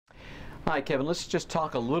Hi, Kevin. Let's just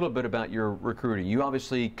talk a little bit about your recruiting. You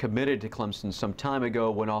obviously committed to Clemson some time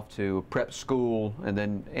ago, went off to prep school, and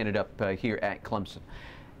then ended up here at Clemson.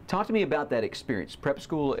 Talk to me about that experience, prep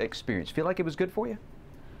school experience. Feel like it was good for you?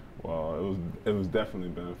 Well, it was definitely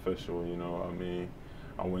beneficial. I mean,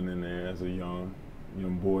 I went in there as a young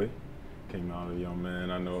boy, came out a young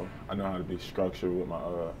man. I know how to be structured with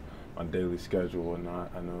my daily schedule, and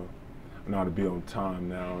I know how to be on time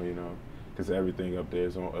now. Because everything up there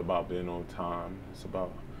is about being on time. It's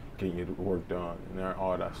about getting your work done and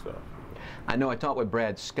all that stuff. I know I talked with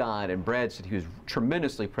Brad Scott, and Brad said he was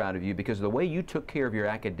tremendously proud of you because of the way you took care of your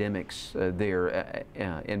academics there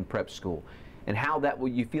in prep school, and how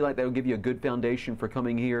you feel like that will give you a good foundation for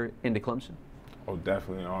coming here into Clemson? Oh,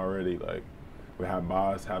 definitely. Already, like, we have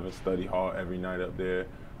Boz having study hall every night up there.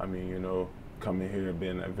 I mean, coming here and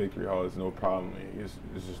being at Victory Hall is no problem.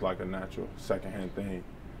 It's just like a natural secondhand thing.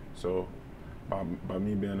 So by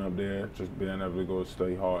me being up there, just being able to go to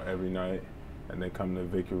study hall every night, and then come to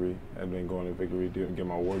Victory, and then going to Victory to get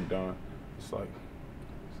my work done, it's like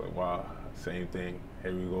wow, same thing.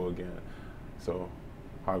 Here we go again. So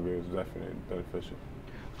Harvey was definitely beneficial.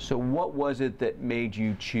 So what was it that made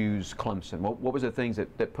you choose Clemson? What was the things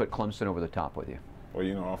that put Clemson over the top with you? Well,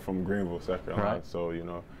 I'm from Greenville, South Carolina, right. So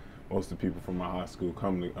most of the people from my high school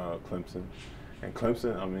come to Clemson. And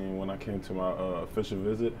Clemson, I mean, when I came to my official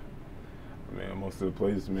visit, I mean, most of the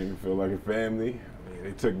places made me feel like a family. I mean,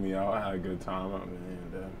 they took me out, I had a good time,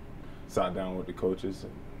 and sat down with the coaches,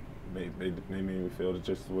 and they made me feel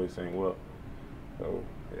just the way saying, well. So,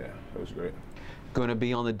 yeah, it was great. Going to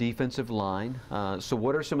be on the defensive line. So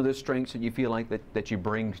what are some of the strengths that you feel like that you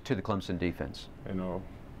bring to the Clemson defense?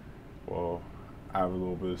 Well, I have a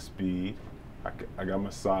little bit of speed. I got my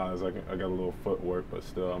size. I got a little footwork, but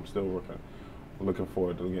I'm still looking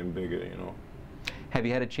forward to getting bigger. Have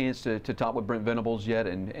you had a chance to talk with Brent Venables yet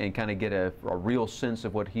and kind of get a real sense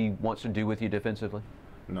of what he wants to do with you defensively?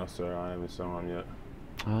 No, sir. I haven't saw him yet.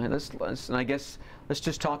 All right, and I guess let's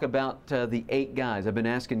just talk about the 8 guys. I've been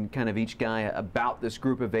asking kind of each guy about this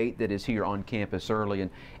group of 8 that is here on campus early,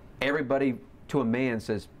 and everybody to a man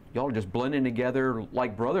says y'all are just blending together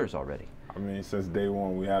like brothers already. I mean, since day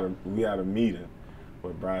one, we had a meeting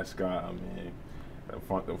with Brad Scott. I mean,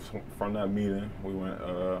 from that meeting, we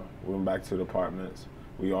went back to the apartments.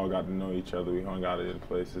 We all got to know each other. We hung out at the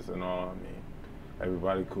places and all. I mean,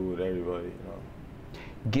 everybody cool with everybody.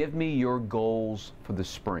 Give me your goals for the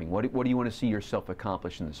spring. What do you want to see yourself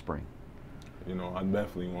accomplish in the spring? I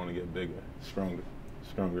definitely want to get bigger, stronger,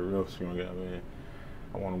 real stronger. I mean,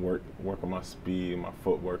 I want to work on my speed, my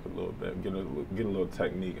footwork a little bit, get a little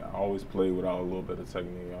technique. I always play without a little bit of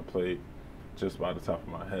technique. I played just by the top of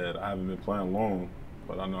my head. I haven't been playing long,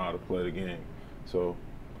 but I know how to play the game. So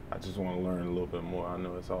I just want to learn a little bit more. I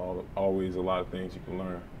know it's always a lot of things you can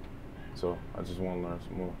learn. So I just want to learn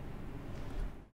some more.